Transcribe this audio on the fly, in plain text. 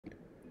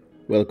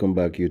Welcome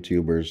back,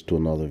 YouTubers, to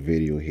another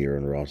video here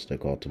on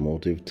Rostec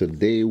Automotive.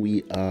 Today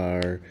we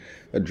are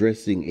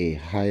addressing a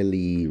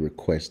highly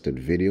requested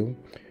video.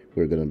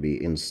 We're going to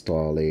be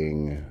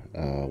installing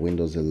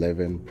Windows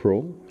 11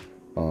 Pro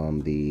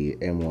on the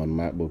M1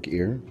 MacBook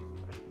Air.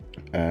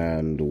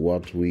 And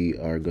what we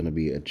are going to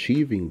be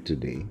achieving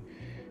today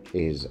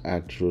is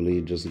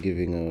actually just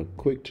giving a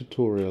quick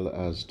tutorial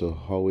as to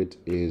how it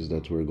is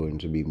that we're going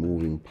to be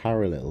moving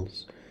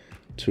parallels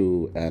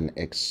to an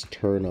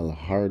external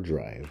hard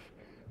drive,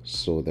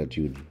 so that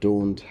you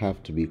don't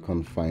have to be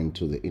confined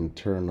to the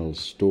internal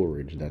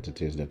storage that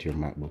it is that your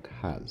MacBook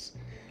has.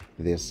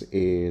 This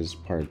is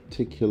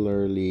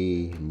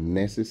particularly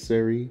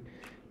necessary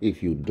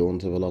if you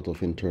don't have a lot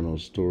of internal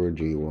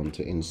storage. You want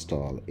to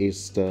install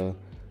ISTA,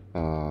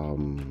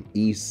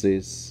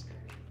 ESYS,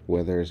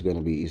 whether it's going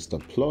to be ISTA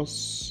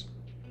Plus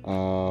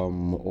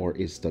or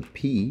ISTA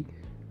P,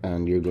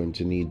 and you're going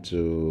to need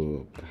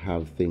to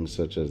have things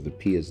such as the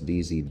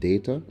PSDZ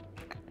data,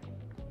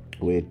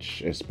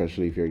 which,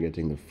 especially if you're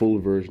getting the full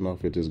version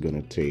of it, is going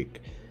to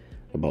take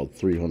about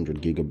 300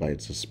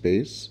 gigabytes of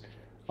space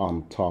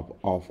on top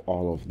of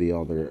all of the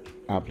other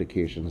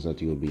applications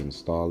that you'll be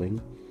installing.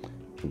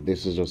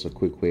 This is just a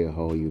quick way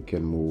how you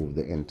can move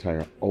the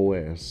entire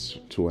OS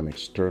to an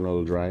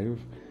external drive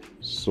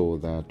so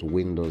that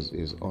Windows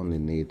is only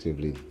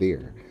natively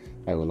there.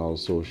 I will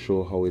also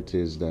show how it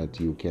is that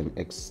you can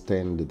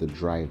extend the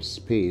drive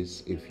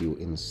space if you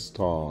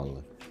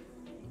install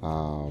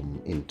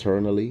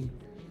internally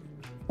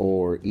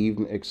or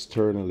even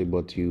externally,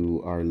 but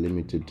you are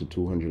limited to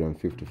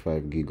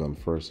 255 gig on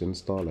first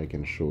install. I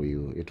can show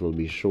you. It will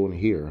be shown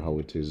here how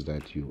it is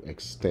that you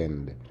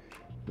extend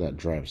that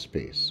drive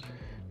space.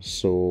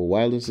 So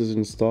while this is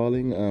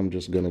installing, I'm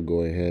just gonna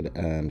go ahead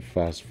and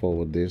fast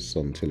forward this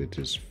until it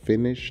is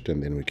finished,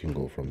 and then we can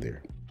go from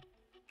there.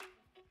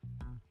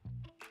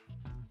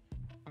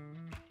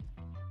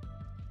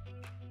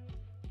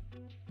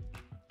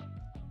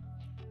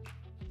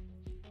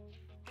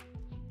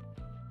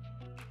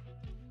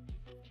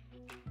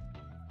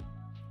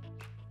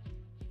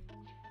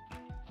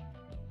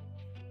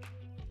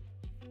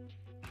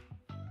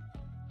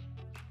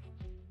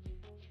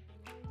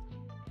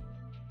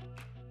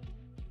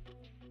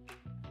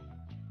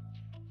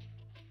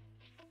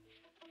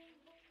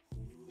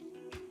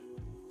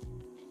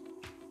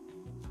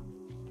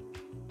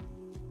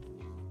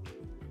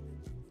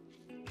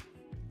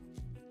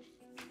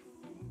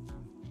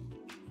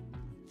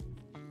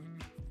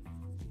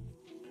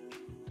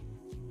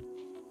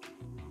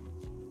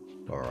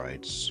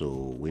 Alright, so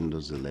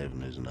Windows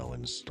 11 is now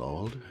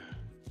installed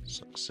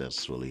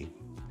successfully.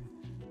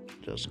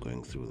 Just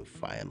going through the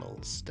final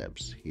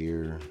steps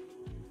here,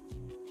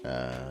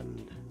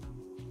 and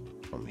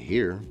from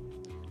here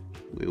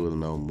we will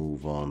now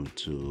move on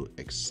to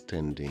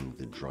extending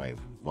the drive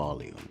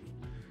volume.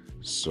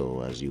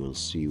 So as you will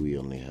see, we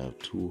only have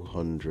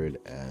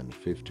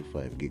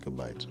 255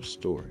 gigabytes of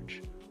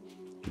storage.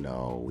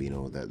 Now we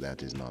know that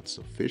that is not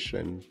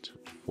sufficient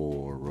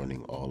for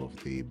running all of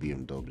the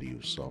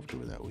BMW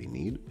software that we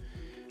need.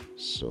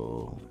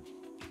 So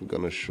I'm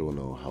gonna show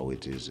now how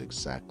it is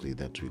exactly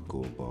that we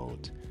go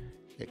about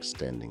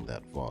extending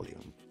that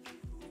volume.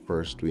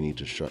 First, we need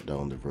to shut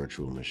down the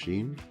virtual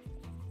machine.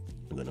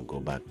 I'm gonna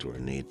go back to our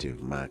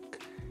native Mac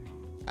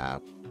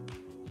app,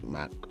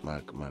 Mac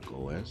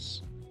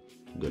OS.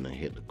 I'm gonna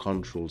hit the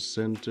control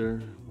center.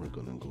 We're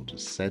gonna go to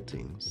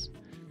settings,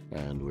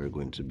 and we're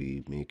going to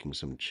be making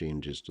some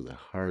changes to the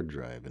hard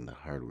drive in the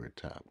hardware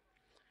tab.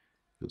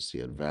 You'll see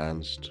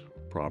advanced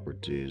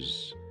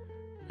properties,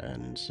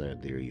 and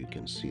inside there you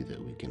can see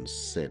that we can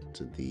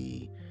set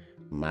the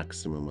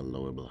maximum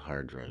allowable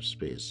hard drive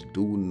space.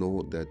 Do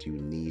note that you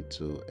need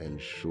to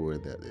ensure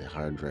that the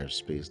hard drive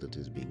space that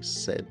is being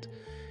set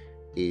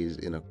is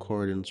in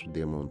accordance with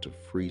the amount of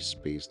free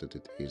space that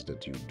it is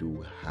that you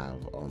do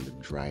have on the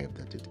drive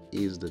that it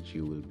is that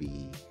you will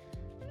be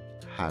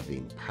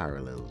having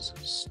parallels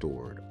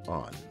stored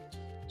on.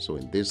 So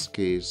in this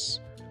case,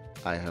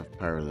 I have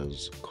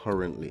parallels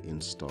currently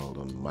installed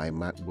on my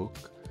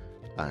MacBook.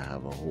 I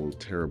have a whole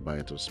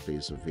terabyte of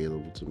space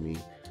available to me.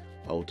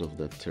 Out of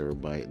that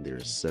terabyte,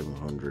 there's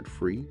 700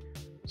 free.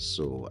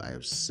 So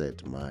I've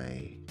set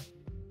my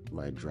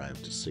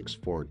drive to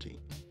 640.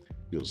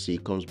 You'll see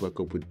it comes back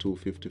up with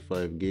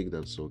 255 gig.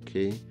 That's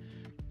okay.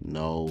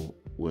 Now,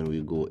 when we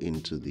go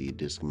into the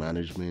disk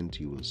management,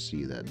 you will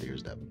see that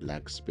there's that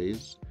black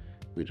space.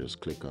 We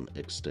just click on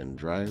extend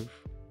drive.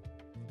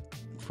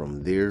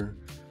 From there,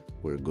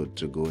 we're good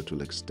to go. It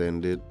will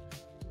extend it,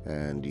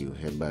 and you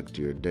head back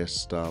to your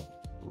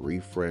desktop,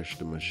 refresh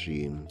the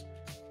machine,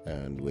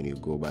 and when you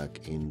go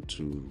back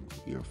into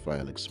your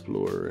file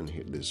explorer and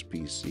hit this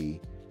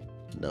PC,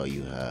 now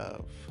you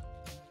have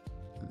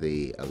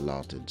the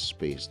allotted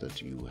space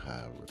that you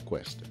have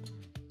requested.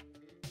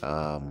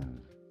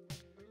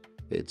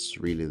 It's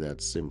really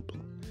that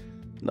simple.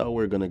 Now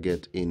we're gonna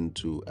get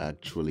into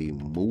actually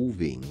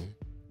moving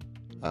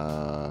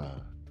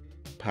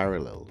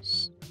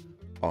parallels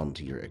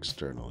onto your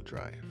external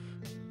drive.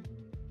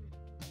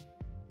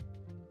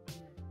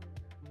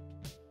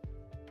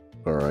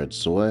 Alright,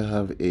 so I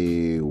have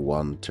a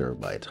 1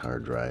 terabyte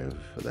hard drive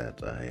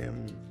that I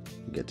am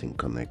getting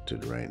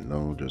connected right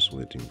now, just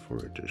waiting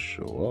for it to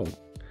show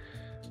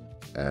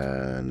up.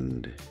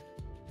 And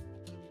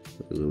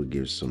we'll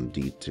give some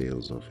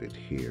details of it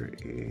here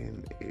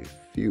in a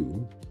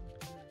few.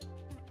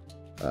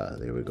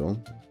 There we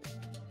go.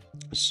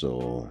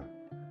 So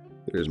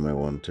there's my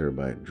 1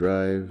 terabyte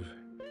drive.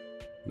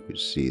 You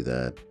see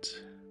that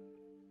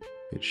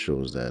it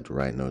shows that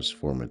right now it's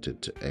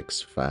formatted to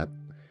exFAT.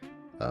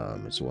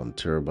 It's 1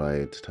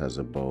 terabyte. It has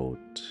about,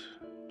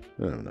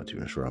 I'm not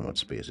even sure how much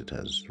space it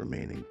has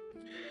remaining.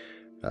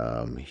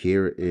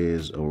 Here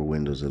is our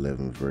Windows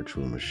 11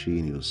 virtual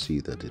machine. You'll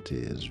see that it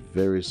is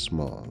very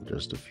small,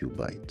 just a few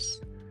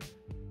bytes.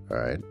 All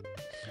right.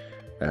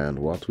 And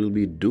what we'll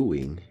be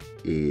doing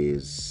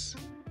is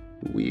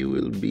we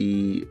will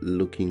be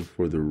looking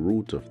for the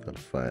root of that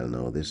file.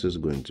 Now, this is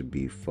going to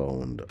be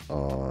found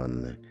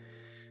on,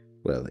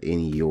 well,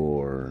 in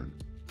your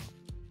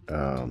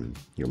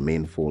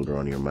main folder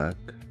on your Mac.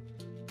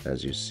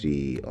 As you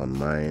see on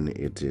mine,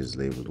 it is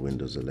labeled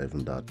Windows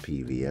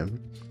 11.pvm.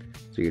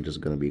 So you're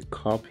just going to be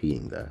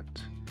copying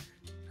that,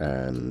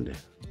 and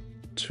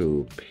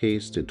to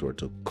paste it or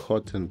to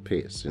cut and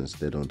paste, since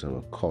they don't have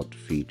a cut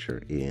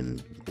feature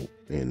in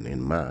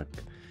Mac,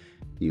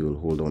 you will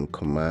hold on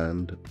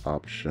Command,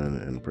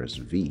 Option, and press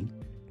V,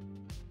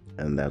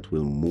 and that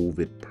will move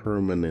it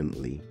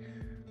permanently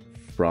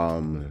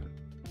from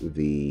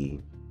the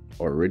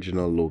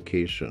original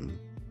location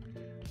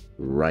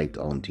right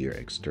onto your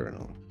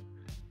external.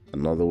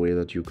 Another way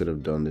that you could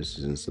have done this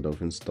is, instead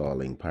of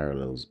installing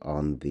Parallels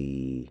on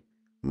the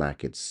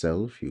Mac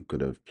itself, you could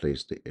have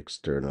placed the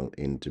external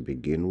in to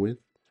begin with,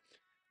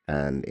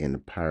 and in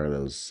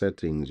Parallels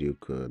settings you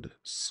could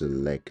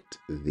select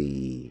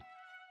the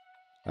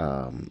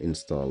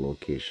install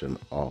location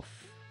of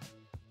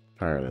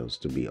Parallels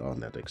to be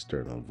on that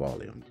external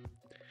volume.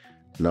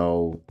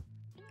 Now,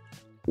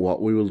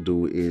 what we will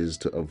do is,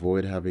 to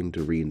avoid having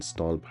to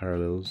reinstall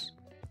Parallels,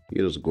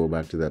 you just go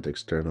back to that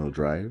external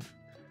drive,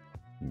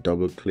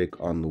 double click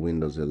on the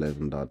Windows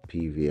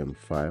 11.pvm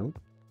file,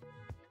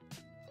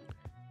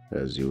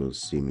 as you will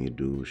see me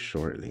do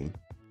shortly.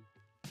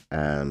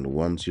 And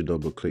once you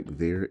double click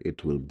there,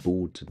 it will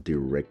boot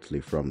directly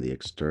from the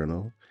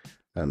external,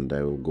 and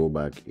I will go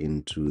back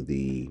into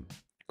the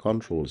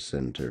control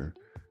center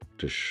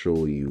to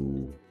show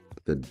you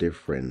the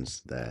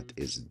difference that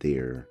is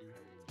there,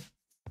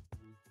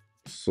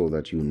 so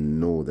that you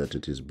know that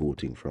it is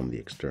booting from the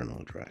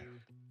external drive.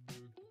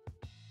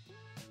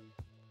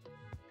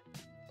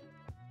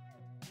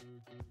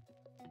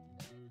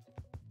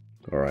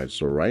 Alright,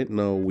 so right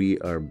now we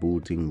are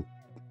booting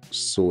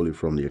solely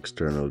from the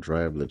external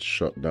drive. Let's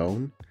shut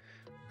down,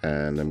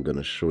 and I'm going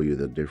to show you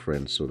the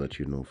difference so that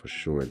you know for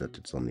sure that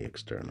it's on the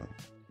external.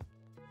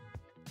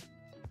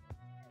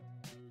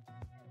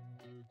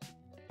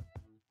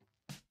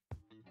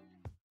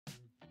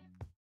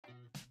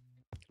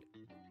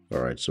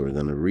 Alright, so we're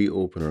going to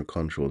reopen our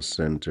control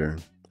center,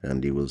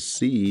 and you will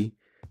see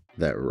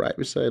that right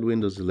beside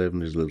Windows 11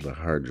 there's a little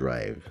hard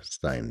drive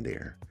sign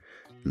there.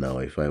 Now,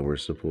 if I were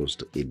supposed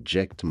to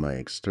eject my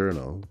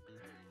external,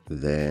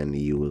 then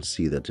you will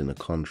see that in the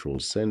control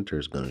center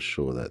is going to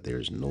show that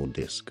there's no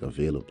disk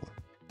available,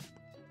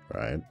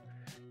 right?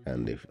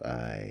 And if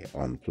I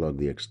unplug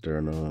the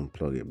external and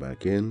plug it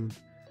back in,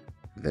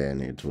 then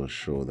it will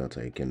show that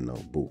I can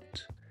now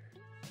boot.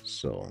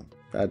 So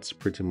that's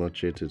pretty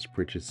much it. It's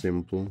pretty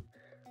simple.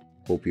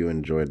 Hope you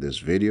enjoyed this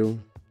video.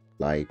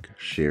 Like,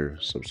 share,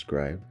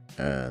 subscribe,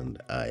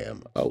 and I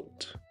am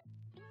out.